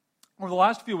Over the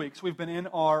last few weeks, we've been in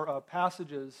our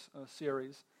Passages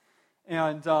series.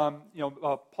 And,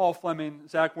 Paul Fleming,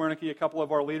 Zach Wernicke, a couple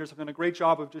of our leaders have done a great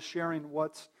job of just sharing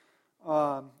what's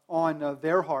on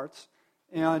their hearts.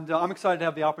 And I'm excited to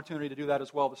have the opportunity to do that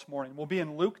as well this morning. We'll be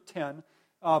in Luke 10.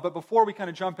 But before we kind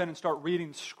of jump in and start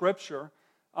reading Scripture,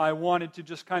 I wanted to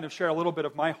just kind of share a little bit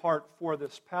of my heart for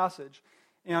this passage.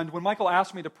 And when Michael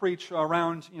asked me to preach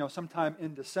around, sometime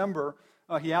in December,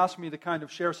 he asked me to kind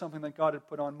of share something that God had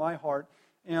put on my heart.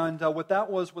 And what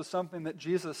that was something that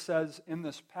Jesus says in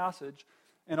this passage.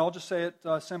 And I'll just say it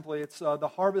simply. It's the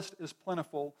harvest is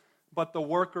plentiful, but the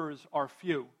workers are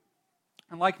few.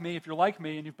 And like me, if you're like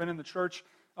me and you've been in the church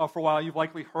for a while, you've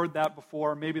likely heard that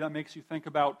before. Maybe that makes you think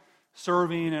about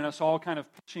serving and us all kind of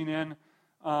pitching in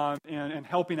and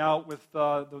helping out with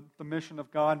the mission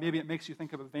of God. Maybe it makes you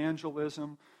think of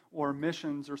evangelism or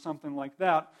missions or something like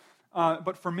that.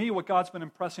 But for me, what God's been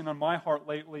impressing on my heart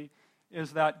lately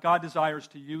is that God desires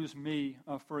to use me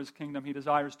for His kingdom. He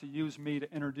desires to use me to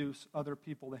introduce other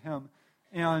people to Him.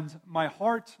 And my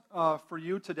heart for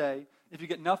you today, if you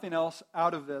get nothing else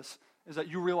out of this, is that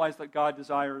you realize that God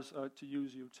desires to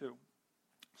use you too.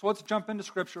 So let's jump into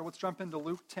Scripture. Let's jump into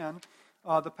Luke 10.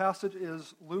 The passage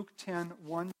is Luke 10,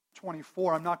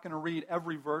 1-24. I'm not going to read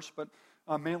every verse, but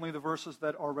mainly the verses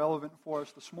that are relevant for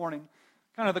us this morning.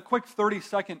 Kind of the quick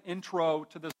 30-second intro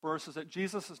to this verse is that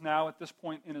Jesus is now at this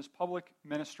point in His public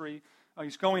ministry.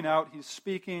 He's going out, He's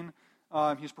speaking,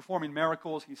 He's performing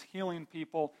miracles, He's healing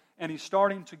people, and He's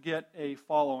starting to get a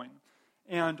following.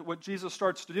 And what Jesus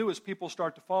starts to do is people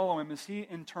start to follow Him as He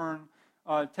in turn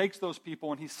takes those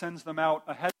people and He sends them out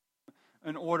ahead of Him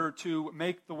in order to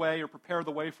make the way or prepare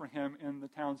the way for Him in the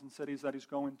towns and cities that He's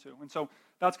going to. And so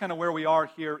that's kind of where we are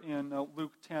here in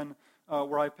Luke 10,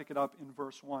 where I pick it up in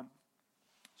verse 1.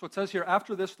 So it says here,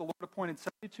 after this, the Lord appointed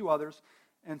 72 others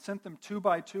and sent them 2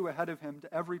 by 2 ahead of Him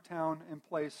to every town and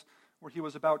place where He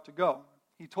was about to go.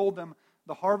 He told them,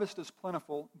 the harvest is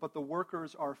plentiful, but the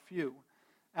workers are few.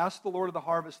 Ask the Lord of the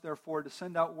harvest, therefore, to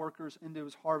send out workers into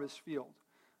His harvest field.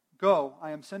 Go,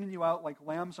 I am sending you out like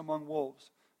lambs among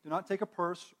wolves. Do not take a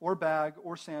purse or bag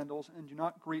or sandals, and do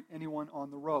not greet anyone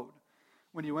on the road.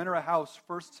 When you enter a house,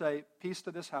 first say, peace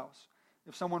to this house.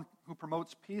 If someone who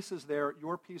promotes peace is there,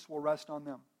 your peace will rest on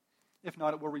them. If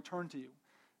not, it will return to you.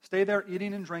 Stay there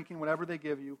eating and drinking whatever they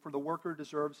give you, for the worker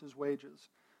deserves his wages.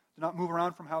 Do not move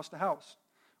around from house to house.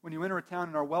 When you enter a town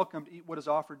and are welcomed, eat what is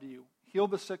offered to you. Heal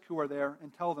the sick who are there,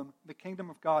 and tell them, the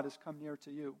kingdom of God has come near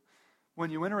to you.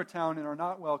 When you enter a town and are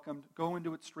not welcomed, go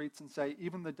into its streets and say,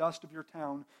 even the dust of your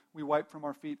town we wipe from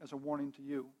our feet as a warning to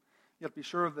you. Yet be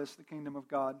sure of this, the kingdom of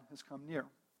God has come near.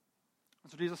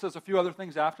 And so Jesus says a few other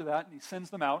things after that, and He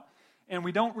sends them out. And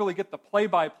we don't really get the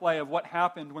play-by-play of what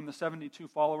happened when the 72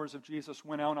 followers of Jesus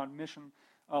went out on mission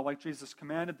like Jesus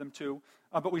commanded them to.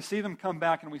 But we see them come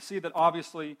back, and we see that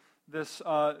obviously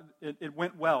it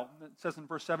went well. It says in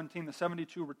verse 17, the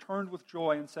 72 returned with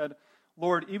joy and said,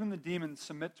 Lord, even the demons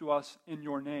submit to us in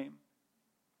your name.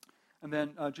 And then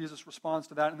Jesus responds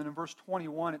to that. And then in verse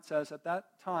 21 it says, at that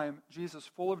time Jesus,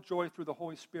 full of joy through the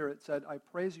Holy Spirit, said, I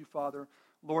praise you, Father,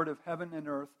 Lord of heaven and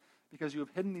earth, because you have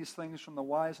hidden these things from the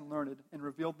wise and learned and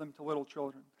revealed them to little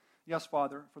children. Yes,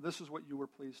 Father, for this is what you were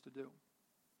pleased to do.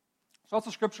 So that's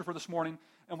the Scripture for this morning.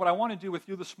 And what I want to do with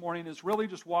you this morning is really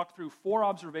just walk through 4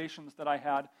 observations that I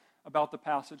had about the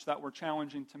passage that were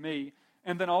challenging to me,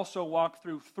 and then also walk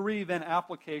through 3 then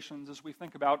applications as we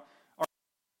think about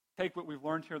take what we've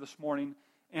learned here this morning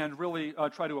and really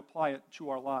try to apply it to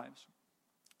our lives.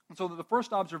 And so the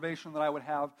first observation that I would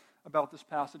have about this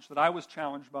passage that I was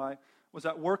challenged by was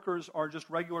that workers are just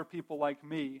regular people like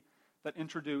me that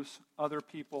introduce other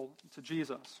people to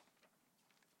Jesus.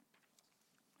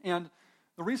 And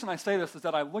the reason I say this is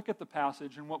that I look at the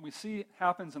passage, and what we see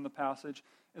happens in the passage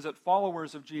is that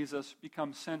followers of Jesus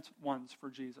become sent ones for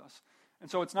Jesus. And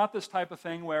so it's not this type of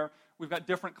thing where we've got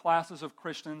different classes of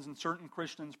Christians, and certain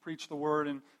Christians preach the word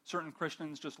and certain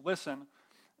Christians just listen.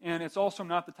 And it's also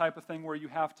not the type of thing where you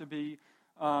have to be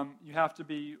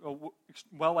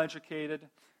well-educated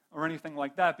or anything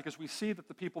like that, because we see that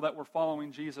the people that were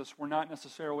following Jesus were not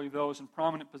necessarily those in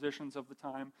prominent positions of the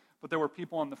time, but there were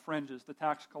people on the fringes, the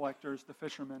tax collectors, the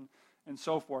fishermen, and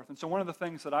so forth. And so one of the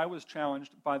things that I was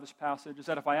challenged by this passage is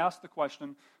that if I ask the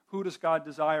question, who does God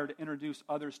desire to introduce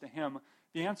others to Him,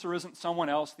 the answer isn't someone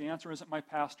else, the answer isn't my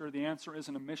pastor, the answer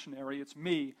isn't a missionary, it's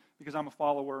me, because I'm a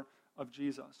follower of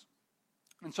Jesus.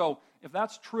 And so if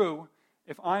that's true,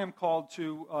 if I am called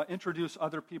to introduce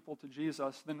other people to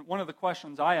Jesus, then one of the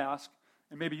questions I ask,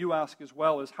 and maybe you ask as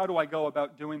well, is how do I go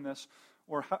about doing this,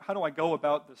 or how do I go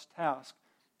about this task?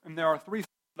 And there are 3 things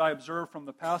that I observe from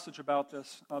the passage about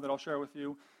this that I'll share with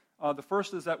you. The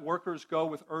first is that workers go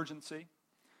with urgency.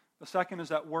 The second is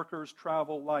that workers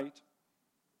travel light.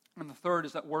 And the third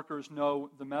is that workers know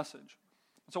the message.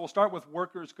 So we'll start with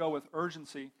workers go with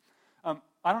urgency.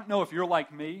 I don't know if you're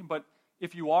like me, but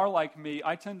if you are like me,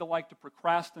 I tend to like to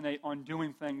procrastinate on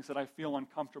doing things that I feel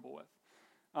uncomfortable with.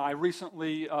 I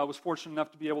recently was fortunate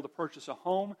enough to be able to purchase a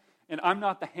home, and I'm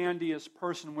not the handiest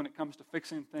person when it comes to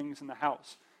fixing things in the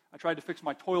house. I tried to fix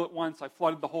my toilet once. I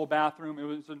flooded the whole bathroom. It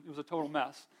was a total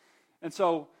mess. And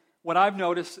so what I've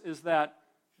noticed is that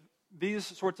these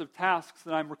sorts of tasks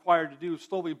that I'm required to do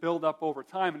slowly build up over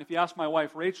time. And if you ask my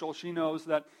wife, Rachel, she knows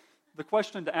that the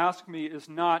question to ask me is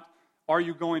not, are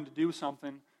you going to do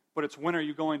something, but it's when are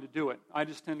you going to do it. I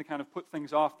just tend to kind of put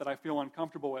things off that I feel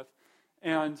uncomfortable with.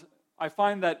 And I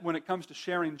find that when it comes to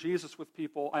sharing Jesus with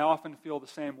people, I often feel the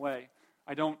same way.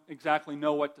 I don't exactly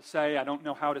know what to say. I don't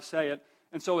know how to say it.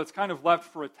 And so it's kind of left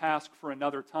for a task for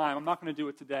another time. I'm not going to do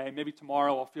it today. Maybe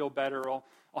tomorrow I'll feel better. I'll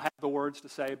have the words to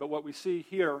say. But what we see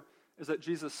here is that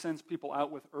Jesus sends people out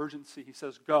with urgency. He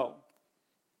says, go.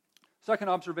 Second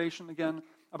observation, again,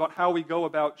 about how we go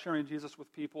about sharing Jesus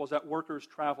with people is that workers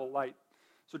travel light.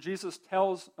 So Jesus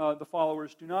tells the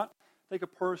followers, do not take a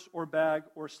purse or bag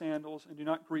or sandals, and do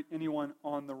not greet anyone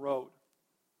on the road.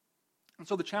 And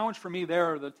so the challenge for me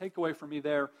there, the takeaway for me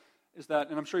there, is that,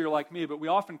 and I'm sure you're like me, but we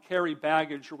often carry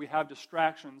baggage or we have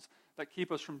distractions that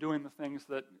keep us from doing the things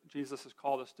that Jesus has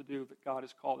called us to do, that God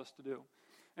has called us to do.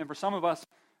 And for some of us,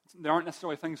 there aren't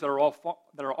necessarily things that are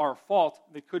our fault.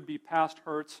 They could be past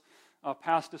hurts,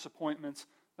 past disappointments,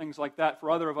 things like that.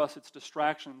 For other of us, it's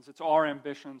distractions. It's our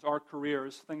ambitions, our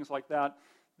careers, things like that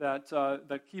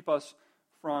keep us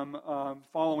from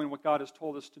following what God has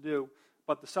told us to do.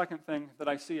 But the second thing that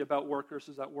I see about workers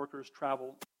is that workers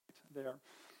travel there.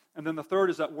 And then the third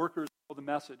is that workers know the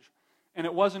message. And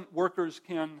it wasn't workers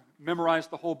can memorize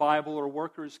the whole Bible or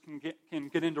workers can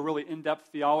get into really in-depth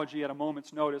theology at a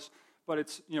moment's notice, but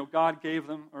it's, God gave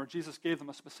them, or Jesus gave them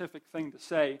a specific thing to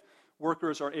say.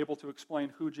 Workers are able to explain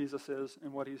who Jesus is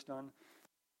and what he's done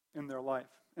in their life.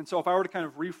 And so if I were to kind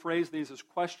of rephrase these as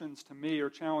questions to me or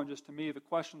challenges to me, the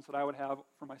questions that I would have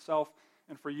for myself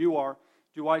and for you are,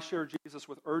 do I share Jesus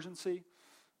with urgency?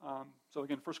 So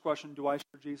again, first question, do I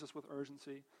share Jesus with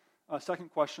urgency?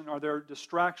 Second question, are there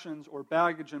distractions or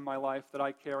baggage in my life that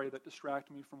I carry that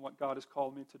distract me from what God has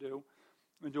called me to do?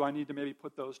 And do I need to maybe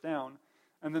put those down?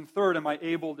 And then third, am I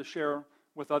able to share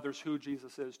with others who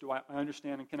Jesus is? Do I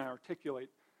understand and can I articulate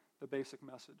the basic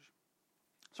message?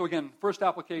 So again, first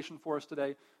application for us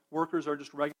today, workers are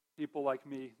just regular people like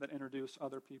me that introduce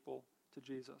other people to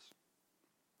Jesus.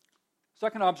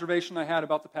 Second observation I had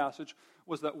about the passage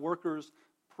was that workers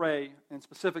pray, and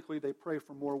specifically they pray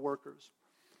for more workers.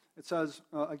 It says,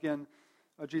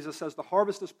 Jesus says, the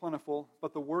harvest is plentiful,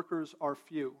 but the workers are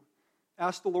few.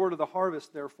 Ask the Lord of the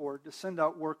harvest, therefore, to send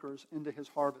out workers into his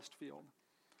harvest field.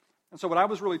 And so what I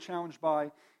was really challenged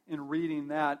by in reading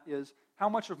that is how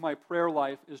much of my prayer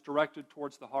life is directed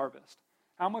towards the harvest?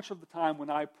 How much of the time when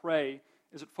I pray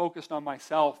is it focused on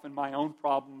myself and my own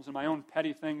problems and my own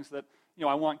petty things that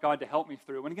I want God to help me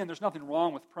through? And again, there's nothing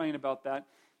wrong with praying about that.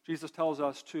 Jesus tells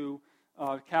us to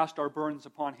cast our burdens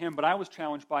upon him. But I was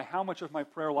challenged by how much of my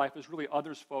prayer life is really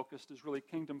others-focused, is really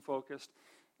kingdom-focused,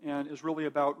 and is really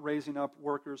about raising up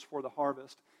workers for the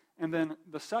harvest. And then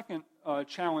the second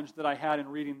challenge that I had in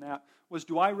reading that was,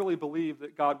 do I really believe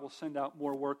that God will send out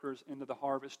more workers into the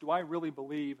harvest? Do I really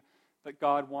believe that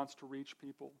God wants to reach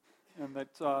people and that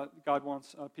God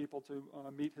wants people to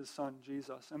meet his son,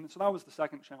 Jesus? And so that was the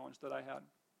second challenge that I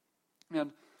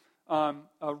had.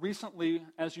 And recently,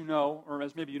 as you know, or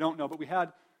as maybe you don't know, but we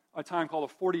had a time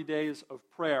called 40 Days of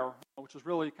Prayer, which was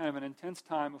really kind of an intense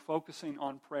time of focusing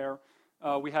on prayer.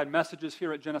 We had messages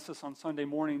here at Genesis on Sunday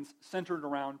mornings centered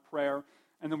around prayer.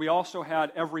 And then we also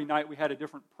had, every night, we had a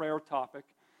different prayer topic.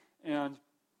 And,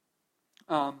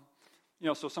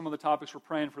 so some of the topics were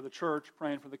praying for the church,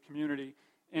 praying for the community.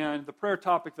 And the prayer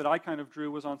topic that I kind of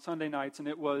drew was on Sunday nights, and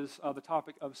it was the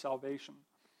topic of salvation.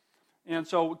 And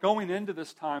so going into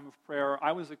this time of prayer,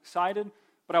 I was excited,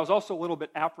 but I was also a little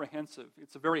bit apprehensive.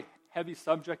 It's a very heavy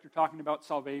subject. You're talking about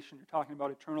salvation. You're talking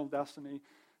about eternal destiny,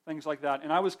 things like that.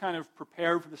 And I was kind of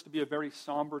prepared for this to be a very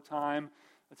somber time,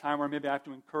 a time where maybe I have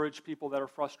to encourage people that are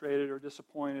frustrated or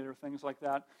disappointed or things like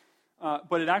that.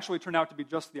 But it actually turned out to be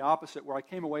just the opposite, where I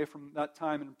came away from that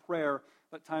time in prayer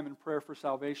for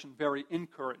salvation, very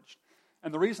encouraged.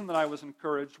 And the reason that I was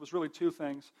encouraged was really two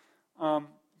things.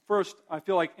 First, I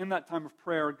feel like in that time of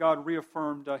prayer, God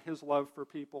reaffirmed his love for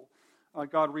people.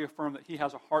 God reaffirmed that he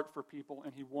has a heart for people,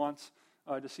 and he wants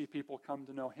to see people come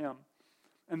to know him.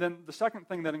 And then the second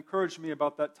thing that encouraged me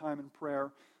about that time in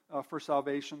prayer for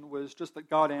salvation was just that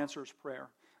God answers prayer.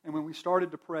 And when we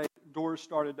started to pray, doors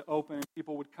started to open, and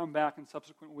people would come back in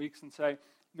subsequent weeks and say,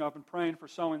 I've been praying for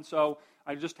so-and-so.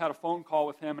 I just had a phone call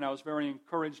with him, and I was very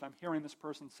encouraged. I'm hearing this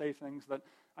person say things that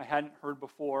I hadn't heard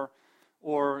before.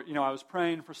 Or, I was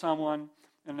praying for someone,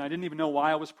 and I didn't even know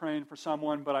why I was praying for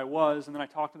someone, but I was, and then I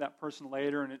talked to that person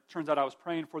later, and it turns out I was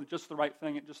praying for just the right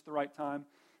thing at just the right time.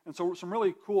 And so some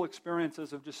really cool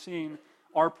experiences of just seeing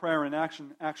our prayer in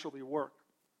action actually work.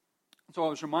 And so I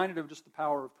was reminded of just the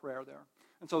power of prayer there.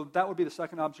 And so that would be the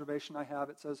second observation I have.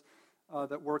 It says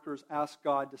that workers ask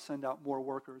God to send out more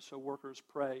workers. So workers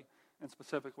pray, and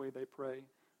specifically they pray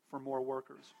for more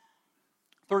workers.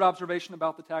 Third observation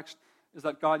about the text is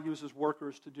that God uses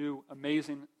workers to do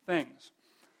amazing things.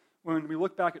 When we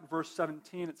look back at verse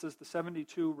 17, it says, the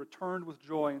 72 returned with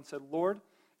joy and said, Lord,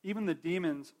 even the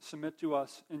demons submit to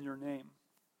us in your name.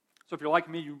 So if you're like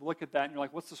me, you look at that and you're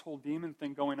like, what's this whole demon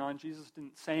thing going on? Jesus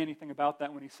didn't say anything about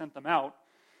that when he sent them out.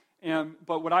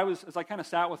 But as I kind of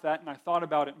sat with that and I thought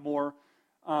about it more,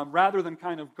 rather than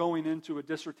kind of going into a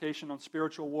dissertation on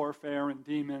spiritual warfare and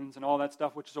demons and all that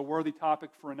stuff, which is a worthy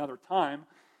topic for another time,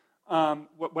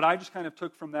 what I just kind of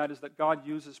took from that is that God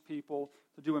uses people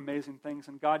to do amazing things,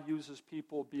 and God uses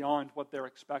people beyond what they're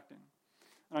expecting.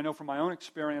 And I know from my own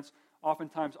experience,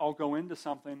 oftentimes I'll go into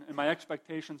something and my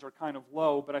expectations are kind of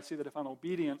low, but I see that if I'm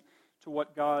obedient to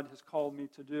what God has called me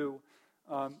to do,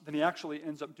 then he actually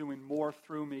ends up doing more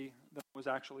through me than I was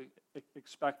actually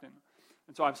expecting.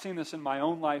 And so I've seen this in my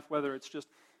own life, whether it's just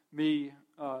me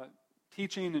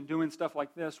teaching and doing stuff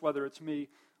like this, whether it's me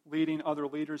leading other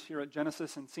leaders here at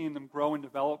Genesis and seeing them grow and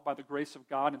develop by the grace of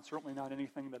God, and certainly not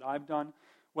anything that I've done,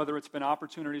 whether it's been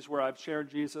opportunities where I've shared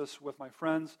Jesus with my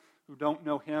friends who don't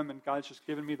know him, and God's just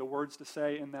given me the words to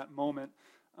say in that moment.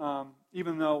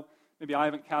 Even though maybe I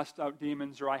haven't cast out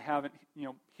demons or I haven't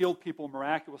healed people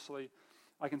miraculously,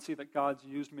 I can see that God's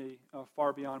used me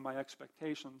far beyond my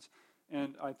expectations.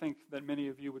 And I think that many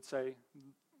of you would say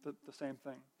the same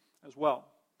thing as well.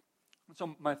 And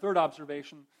so my third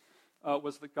observation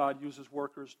was that God uses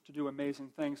workers to do amazing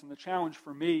things. And the challenge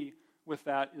for me with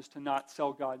that is to not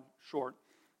sell God short.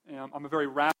 I'm a very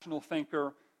rational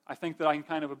thinker. I think that I can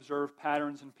kind of observe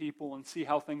patterns in people and see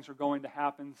how things are going to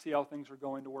happen, see how things are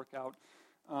going to work out.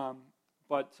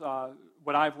 But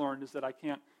what I've learned is that I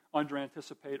can't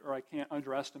under-anticipate or I can't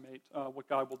underestimate what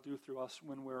God will do through us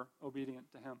when we're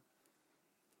obedient to him.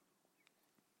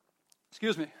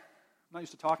 Excuse me. I'm not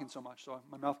used to talking so much, so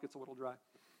my mouth gets a little dry.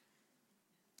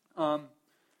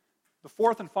 The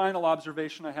fourth and final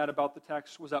observation I had about the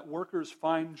text was that workers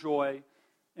find joy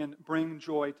and bring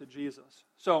joy to Jesus.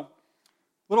 So, a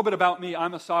little bit about me.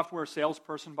 I'm a software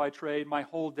salesperson by trade. My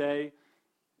whole day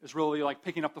is really like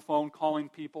picking up the phone, calling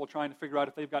people, trying to figure out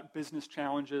if they've got business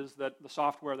challenges that the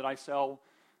software that I sell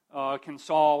can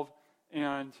solve.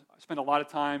 And I spend a lot of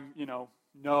time,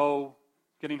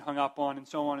 getting hung up on, and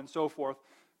so on and so forth.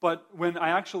 But when I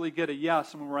actually get a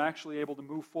yes, and when we're actually able to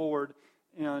move forward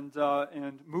and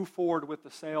move forward with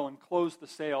the sale and close the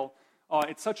sale,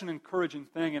 it's such an encouraging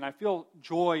thing, and I feel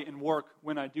joy in work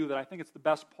when I do that. I think it's the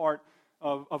best part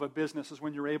of a business is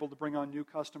when you're able to bring on new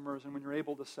customers and when you're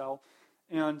able to sell.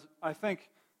 And I think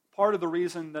part of the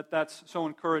reason that that's so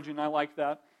encouraging, I like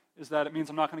that, is that it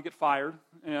means I'm not going to get fired,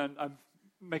 and I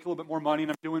make a little bit more money,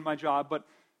 and I'm doing my job. But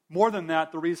more than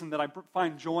that, the reason that I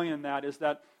find joy in that is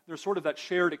that there's sort of that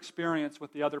shared experience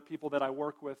with the other people that I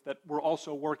work with that we're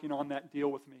also working on that deal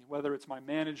with me, whether it's my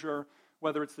manager,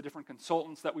 whether it's the different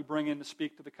consultants that we bring in to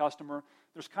speak to the customer.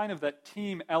 There's kind of that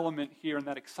team element here and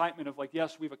that excitement of like,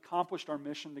 yes, we've accomplished our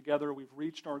mission together, we've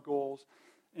reached our goals,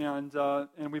 and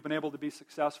we've been able to be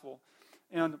successful.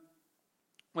 And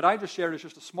what I just shared is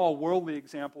just a small worldly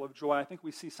example of joy. I think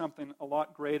we see something a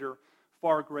lot greater,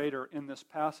 far greater in this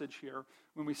passage here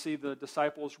when we see the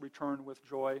disciples return with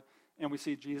joy and we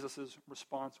see Jesus'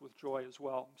 response with joy as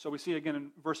well. So we see again in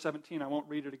verse 17, I won't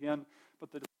read it again,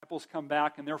 but the disciples come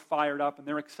back and they're fired up and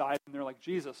they're excited and they're like,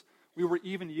 Jesus, we were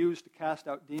even used to cast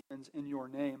out demons in your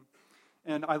name.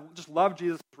 And I just love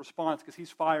Jesus' response because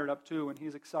he's fired up too and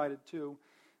he's excited too.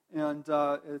 And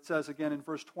it says again in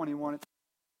verse 21,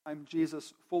 I'm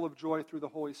Jesus, full of joy through the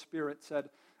Holy Spirit, said,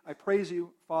 I praise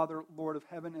you, Father, Lord of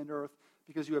heaven and earth,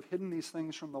 because you have hidden these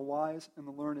things from the wise and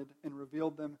the learned and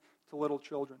revealed them to little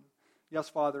children. Yes,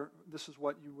 Father, this is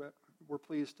what you were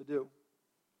pleased to do.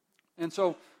 And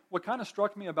so what kind of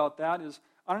struck me about that is,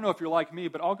 I don't know if you're like me,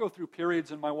 but I'll go through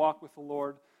periods in my walk with the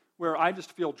Lord where I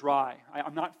just feel dry.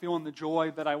 I'm not feeling the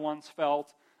joy that I once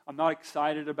felt. I'm not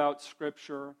excited about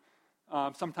Scripture.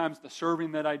 Sometimes the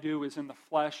serving that I do is in the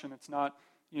flesh and it's not,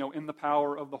 in the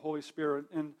power of the Holy Spirit.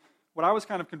 And what I was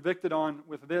kind of convicted on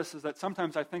with this is that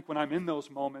sometimes I think when I'm in those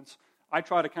moments, I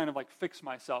try to kind of like fix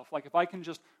myself. Like if I can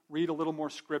just read a little more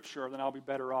scripture, then I'll be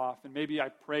better off. And maybe I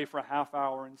pray for a half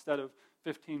hour instead of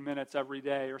 15 minutes every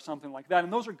day or something like that.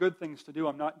 And those are good things to do.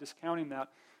 I'm not discounting that.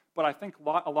 But I think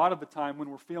a lot of the time when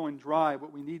we're feeling dry,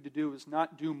 what we need to do is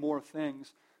not do more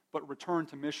things, but return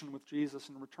to mission with Jesus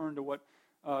and return to what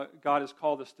God has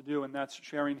called us to do, and that's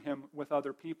sharing him with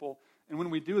other people. And when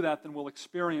we do that, then we'll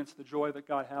experience the joy that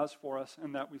God has for us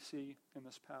and that we see in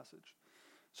this passage.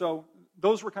 So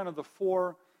those were kind of the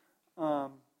four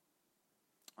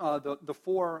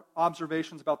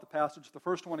observations about the passage. The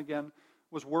first one, again,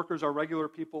 was workers are regular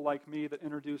people like me that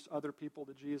introduce other people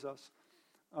to Jesus.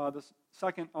 The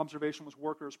second observation was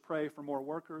workers pray for more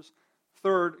workers.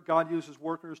 Third, God uses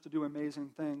workers to do amazing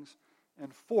things.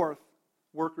 And fourth,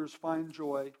 workers find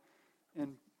joy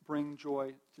and bring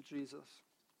joy to Jesus.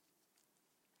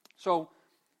 So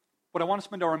what I want to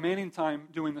spend our remaining time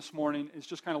doing this morning is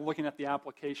just kind of looking at the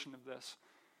application of this.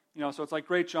 So it's like,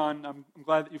 great, John, I'm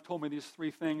glad that you've told me these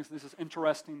three things. This is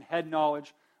interesting head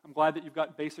knowledge. I'm glad that you've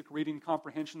got basic reading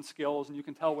comprehension skills and you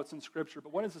can tell what's in Scripture.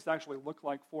 But what does this actually look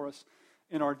like for us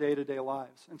in our day-to-day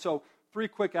lives? And so 3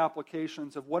 quick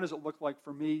applications of what does it look like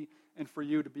for me and for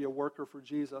you to be a worker for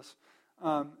Jesus.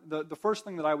 The first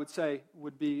thing that I would say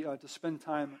would be to spend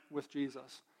time with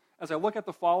Jesus. As I look at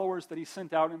the followers that he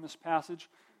sent out in this passage,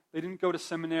 they didn't go to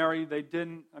seminary.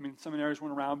 Seminaries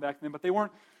weren't around back then, but they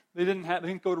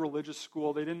didn't go to religious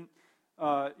school. They didn't,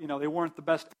 they weren't the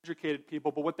best educated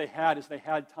people, but what they had is they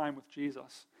had time with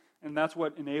Jesus. And that's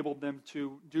what enabled them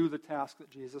to do the task that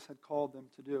Jesus had called them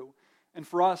to do. And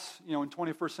for us, in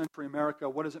 21st century America,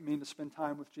 what does it mean to spend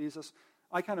time with Jesus?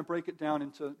 I kind of break it down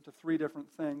into 3 different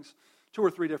things, 2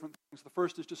 or 3 different things. The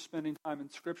first is just spending time in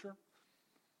Scripture.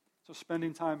 So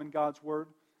spending time in God's Word.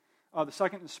 The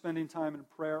second is spending time in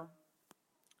prayer.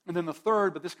 And then the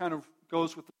third, but this kind of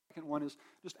goes with the second one, is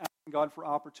just asking God for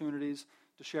opportunities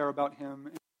to share about him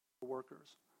and the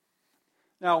workers.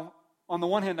 Now, on the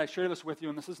one hand, I share this with you,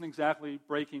 and this isn't exactly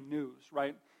breaking news,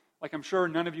 right? Like, I'm sure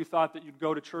none of you thought that you'd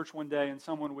go to church one day and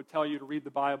someone would tell you to read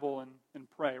the Bible and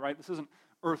pray, right? This isn't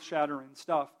earth-shattering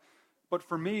stuff. But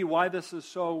for me, why this is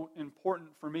so important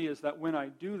for me is that when I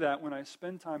do that, when I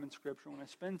spend time in Scripture, when I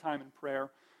spend time in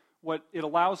prayer, what it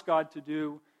allows God to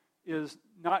do is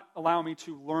not allow me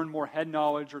to learn more head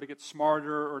knowledge or to get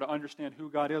smarter or to understand who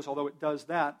God is, although it does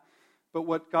that. But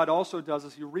what God also does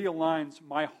is he realigns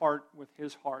my heart with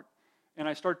his heart. And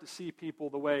I start to see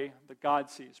people the way that God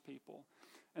sees people.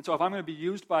 And so if I'm going to be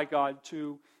used by God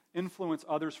to influence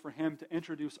others for him, to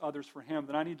introduce others for him,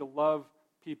 then I need to love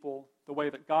people the way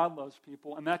that God loves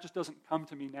people. And that just doesn't come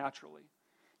to me naturally.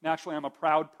 Naturally, I'm a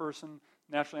proud person.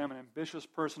 Naturally, I'm an ambitious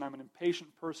person. I'm an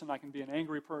impatient person. I can be an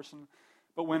angry person.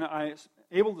 But when I'm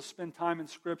able to spend time in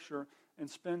Scripture and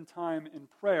spend time in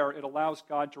prayer, it allows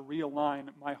God to realign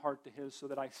my heart to his so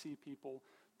that I see people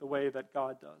the way that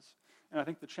God does. And I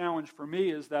think the challenge for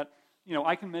me is that,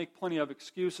 I can make plenty of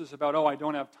excuses about, I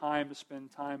don't have time to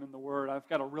spend time in the Word. I've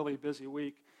got a really busy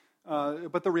week.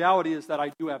 But the reality is that I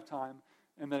do have time,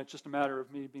 and that it's just a matter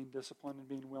of me being disciplined and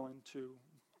being willing to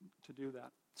do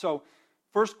that. So,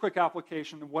 first quick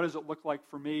application, what does it look like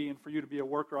for me and for you to be a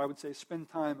worker? I would say spend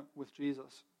time with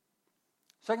Jesus.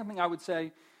 Second thing I would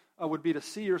say would be to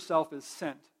see yourself as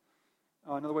sent.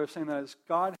 Another way of saying that is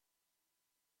God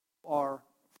are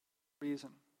reason.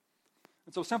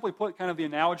 And so simply put, kind of the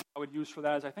analogy I would use for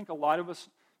that is I think a lot of us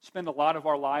spend a lot of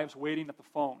our lives waiting at the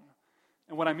phone.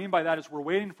 And what I mean by that is we're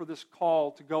waiting for this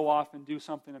call to go off and do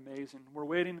something amazing. We're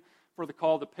waiting for the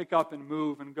call to pick up and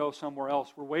move and go somewhere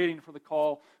else. We're waiting for the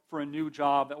call for a new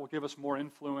job that will give us more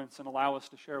influence and allow us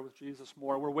to share with Jesus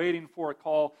more. We're waiting for a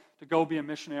call to go be a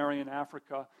missionary in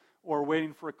Africa, or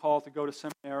waiting for a call to go to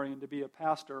seminary and to be a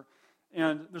pastor.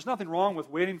 And there's nothing wrong with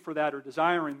waiting for that or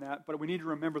desiring that, but we need to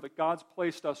remember that God's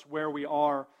placed us where we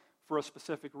are for a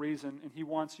specific reason, and he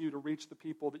wants you to reach the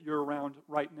people that you're around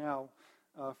right now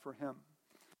for him.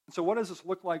 And so what does this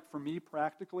look like for me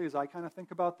practically as I kind of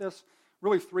think about this?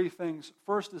 Really 3 things.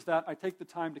 First is that I take the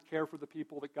time to care for the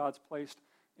people that God's placed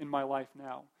in my life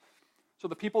now. So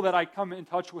the people that I come in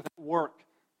touch with at work,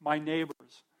 my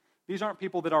neighbors, these aren't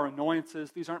people that are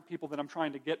annoyances. These aren't people that I'm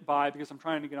trying to get by because I'm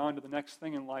trying to get on to the next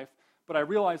thing in life. But I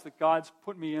realize that God's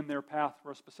put me in their path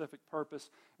for a specific purpose,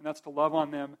 and that's to love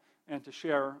on them and to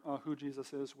share who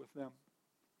Jesus is with them.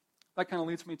 That kind of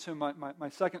leads me to my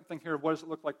second thing here of what does it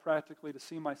look like practically to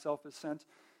see myself as sent.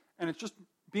 And it's just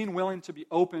being willing to be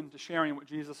open to sharing what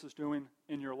Jesus is doing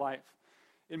in your life.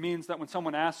 It means that when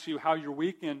someone asks you how your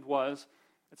weekend was,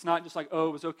 it's not just like, it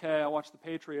was okay, I watched the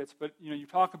Patriots, but you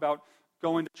talk about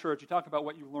going to church, you talk about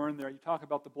what you learned there, you talk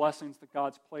about the blessings that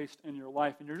God's placed in your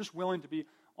life, and you're just willing to be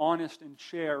honest and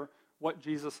share what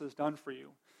Jesus has done for you.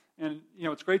 And,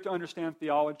 it's great to understand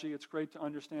theology. It's great to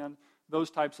understand those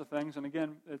types of things. And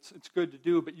again, it's good to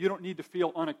do, but you don't need to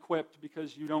feel unequipped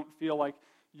because you don't feel like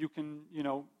you can,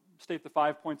 state the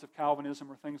 5 points of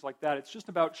Calvinism or things like that. It's just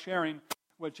about sharing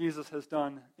what Jesus has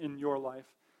done in your life.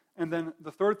 And then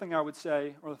the third thing I would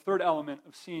say, or the third element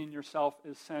of seeing yourself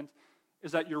as sent,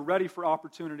 is that you're ready for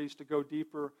opportunities to go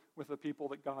deeper with the people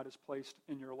that God has placed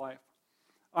in your life.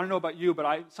 I don't know about you,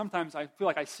 but sometimes I feel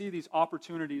like I see these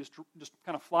opportunities just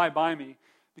kind of fly by me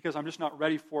because I'm just not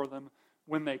ready for them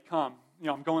when they come.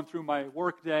 I'm going through my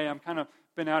work day, I'm kind of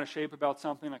been out of shape about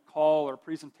something, a call or a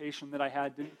presentation that I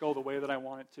had didn't go the way that I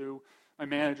wanted to. My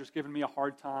manager's giving me a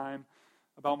hard time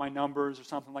about my numbers or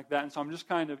something like that, and so I'm just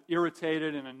kind of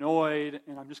irritated and annoyed,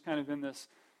 and I'm just kind of in this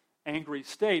angry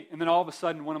state. And then all of a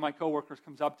sudden, one of my coworkers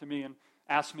comes up to me and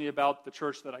asks me about the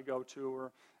church that I go to,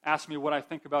 or asks me what I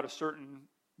think about a certain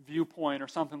viewpoint or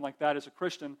something like that as a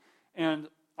Christian, and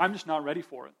I'm just not ready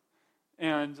for it.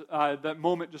 And that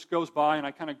moment just goes by, and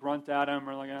I kind of grunt at him,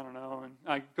 or like, I don't know, and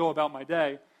I go about my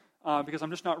day because I'm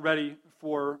just not ready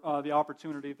for the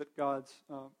opportunity that God's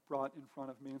brought in front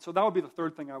of me. And so that would be the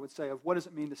third thing I would say of what does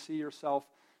it mean to see yourself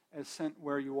as sent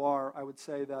where you are. I would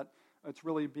say that it's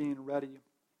really being ready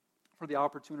for the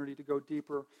opportunity to go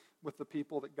deeper with the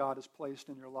people that God has placed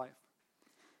in your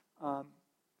life.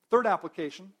 Third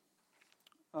application,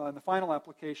 and the final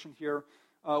application here,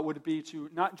 would be to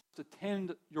not just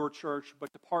attend your church,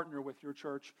 but to partner with your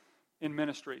church in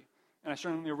ministry. And I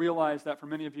certainly realize that for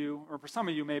many of you, or for some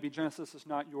of you maybe, Genesis is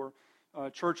not your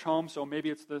church home, so maybe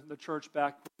it's the church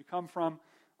back where you come from.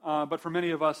 But for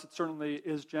many of us, it certainly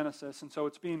is Genesis, and so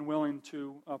it's being willing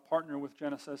to partner with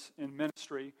Genesis in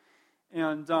ministry.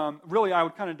 And really, I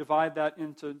would kind of divide that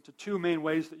into two main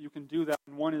ways that you can do that.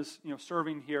 And one is,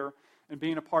 serving here and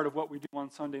being a part of what we do on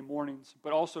Sunday mornings.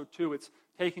 But also, too, it's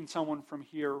taking someone from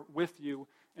here with you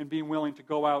and being willing to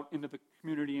go out into the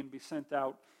community and be sent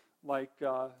out like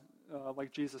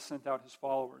Jesus sent out his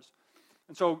followers.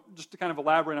 And so, just to kind of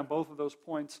elaborate on both of those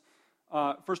points,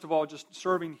 first of all, just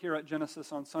serving here at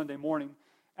Genesis on Sunday morning.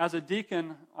 As a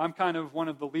deacon, I'm kind of one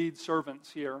of the lead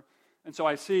servants here. And so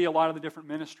I see a lot of the different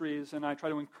ministries, and I try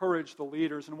to encourage the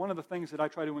leaders. And one of the things that I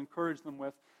try to encourage them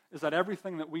with is that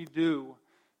everything that we do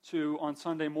on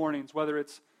Sunday mornings,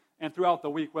 and throughout the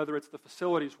week, whether it's the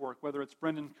facilities work, whether it's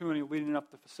Brendan Cooney leading up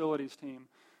the facilities team,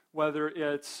 whether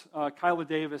it's Kyla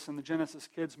Davis and the Genesis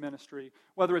Kids Ministry,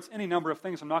 whether it's any number of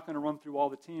things, I'm not going to run through all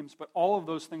the teams, but all of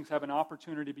those things have an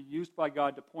opportunity to be used by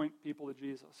God to point people to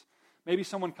Jesus. Maybe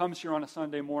someone comes here on a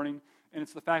Sunday morning, and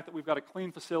it's the fact that we've got a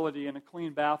clean facility and a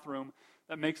clean bathroom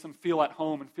that makes them feel at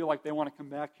home and feel like they want to come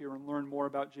back here and learn more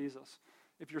about Jesus.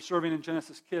 If you're serving in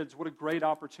Genesis Kids, what a great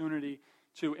opportunity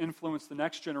to influence the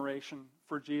next generation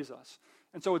for Jesus.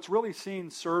 And so it's really seen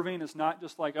serving as not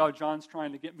just like, oh, John's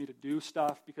trying to get me to do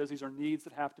stuff because these are needs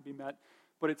that have to be met,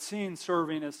 but it's seen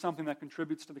serving as something that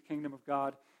contributes to the kingdom of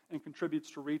God and contributes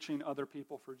to reaching other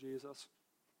people for Jesus.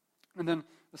 And then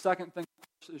the second thing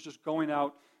is just going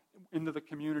out into the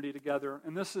community together.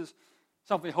 And this is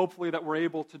something hopefully that we're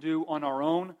able to do on our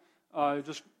own.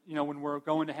 When we're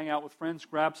going to hang out with friends,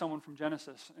 grab someone from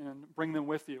Genesis and bring them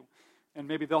with you. And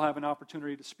maybe they'll have an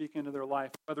opportunity to speak into their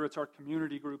life, whether it's our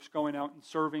community groups going out and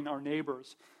serving our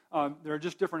neighbors. There are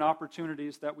just different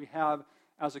opportunities that we have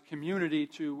as a community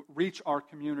to reach our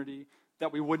community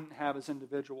that we wouldn't have as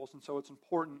individuals. And so it's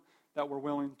important that we're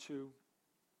willing to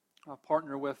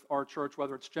partner with our church,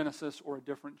 whether it's Genesis or a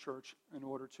different church, in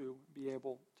order to be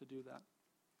able to do that.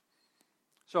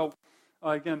 So,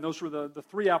 again, those were the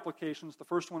three applications. The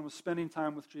first one was spending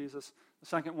time with Jesus. The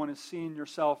second one is seeing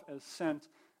yourself as sent.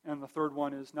 And the third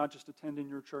one is not just attending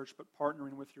your church, but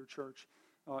partnering with your church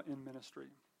in ministry.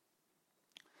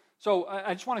 So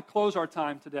I just want to close our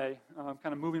time today,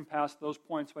 kind of moving past those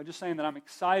points, by just saying that I'm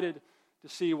excited to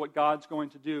see what God's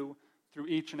going to do through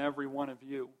each and every one of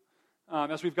you.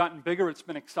 As we've gotten bigger, it's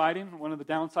been exciting. One of the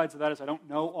downsides of that is I don't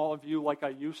know all of you like I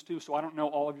used to, so I don't know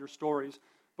all of your stories.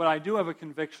 But I do have a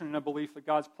conviction and a belief that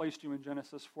God's placed you in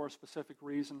Genesis for a specific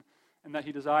reason, and that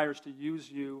he desires to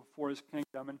use you for his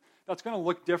kingdom. And that's going to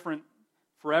look different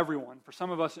for everyone. For some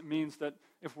of us, it means that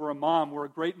if we're a mom, we're a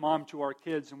great mom to our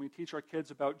kids, and we teach our kids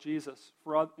about Jesus.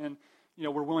 We're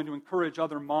willing to encourage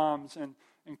other moms and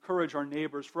encourage our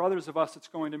neighbors. For others of us, it's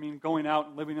going to mean going out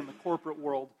and living in the corporate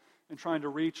world and trying to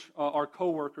reach our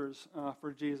coworkers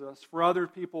for Jesus. For other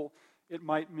people, it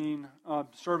might mean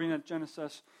serving at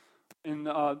Genesis in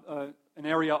an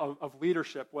area of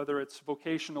leadership, whether it's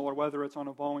vocational or whether it's on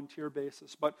a volunteer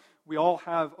basis. But we all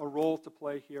have a role to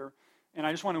play here. And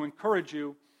I just want to encourage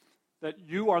you that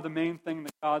you are the main thing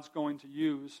that God's going to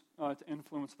use to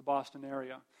influence the Boston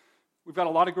area. We've got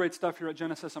a lot of great stuff here at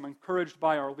Genesis. I'm encouraged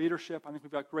by our leadership. I think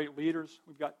we've got great leaders.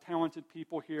 We've got talented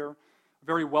people here, a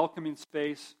very welcoming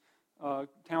space,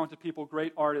 talented people,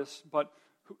 great artists. But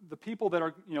the people that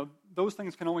are, those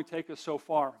things can only take us so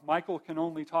far. Michael can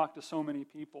only talk to so many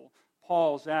people.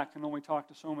 Paul, Zach can only talk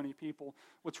to so many people.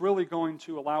 What's really going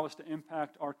to allow us to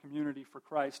impact our community for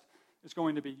Christ is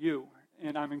going to be you.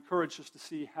 And I'm encouraged just to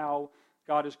see how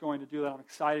God is going to do that. I'm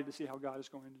excited to see how God is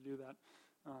going to do that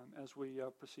as we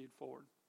proceed forward.